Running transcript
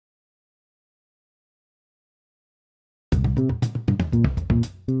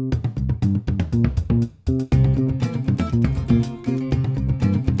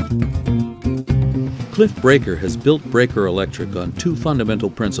Cliff Breaker has built Breaker Electric on two fundamental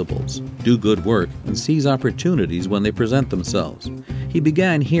principles: do good work and seize opportunities when they present themselves. He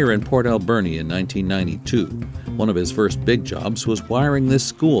began here in Port Alberni in 1992. One of his first big jobs was wiring this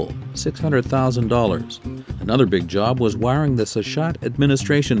school, $600,000. Another big job was wiring the Sachat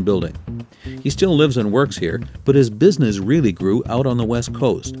Administration Building. He still lives and works here, but his business really grew out on the West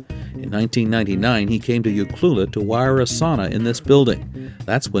Coast. In 1999, he came to Ucluelet to wire a sauna in this building.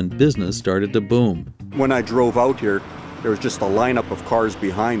 That's when business started to boom. When I drove out here, there was just a lineup of cars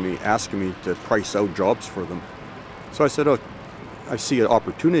behind me asking me to price out jobs for them. So I said, oh, I see an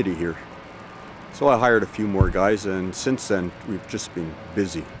opportunity here. So I hired a few more guys, and since then, we've just been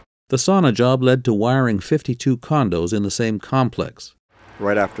busy. The sauna job led to wiring 52 condos in the same complex.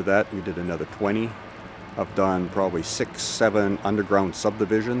 Right after that, we did another 20. I've done probably 6, 7 underground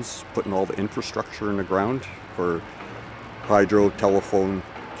subdivisions, putting all the infrastructure in the ground for hydro, telephone,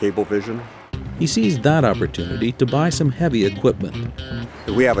 cable vision. He seized that opportunity to buy some heavy equipment.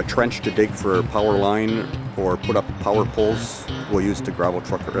 If we have a trench to dig for a power line or put up power poles, we'll use the gravel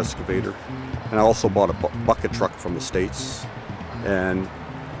truck or excavator. And I also bought a bucket truck from the States, and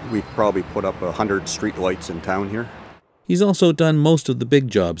we probably put up 100 street lights in town here. He's also done most of the big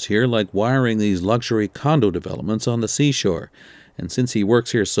jobs here, like wiring these luxury condo developments on the seashore. And since he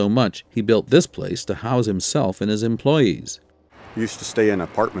works here so much, he built this place to house himself and his employees. We used to stay in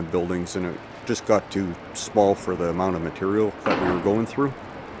apartment buildings, and it just got too small for the amount of material that we were going through.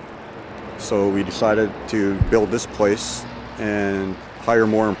 So we decided to build this place and hire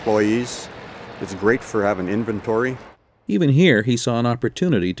more employees. It's great for having inventory. Even here, he saw an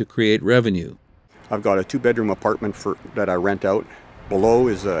opportunity to create revenue. I've got a 2-bedroom apartment that I rent out. Below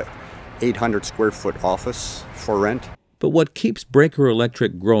is a 800 square foot office for rent. But what keeps Breaker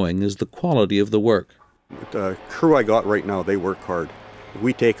Electric growing is the quality of the work. The crew I got right now, they work hard. If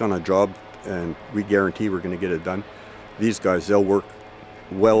we take on a job and we guarantee we're going to get it done, these guys, they'll work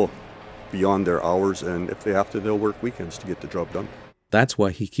well beyond their hours, and if they have to, they'll work weekends to get the job done. That's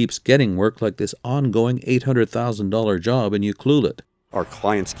why he keeps getting work like this ongoing $800,000 job in Ucluelet. Our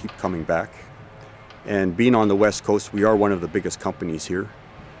clients keep coming back. And being on the West Coast, we are one of the biggest companies here.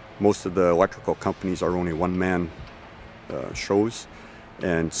 Most of the electrical companies are only one-man shows,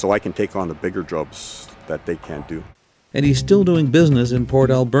 and so I can take on the bigger jobs that they can't do. And he's still doing business in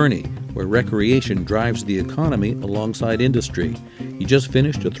Port Alberni, where recreation drives the economy alongside industry. He just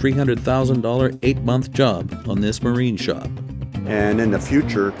finished a $300,000 8-month job on this marine shop. And in the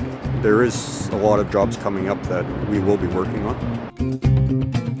future, there is a lot of jobs coming up that we will be working on.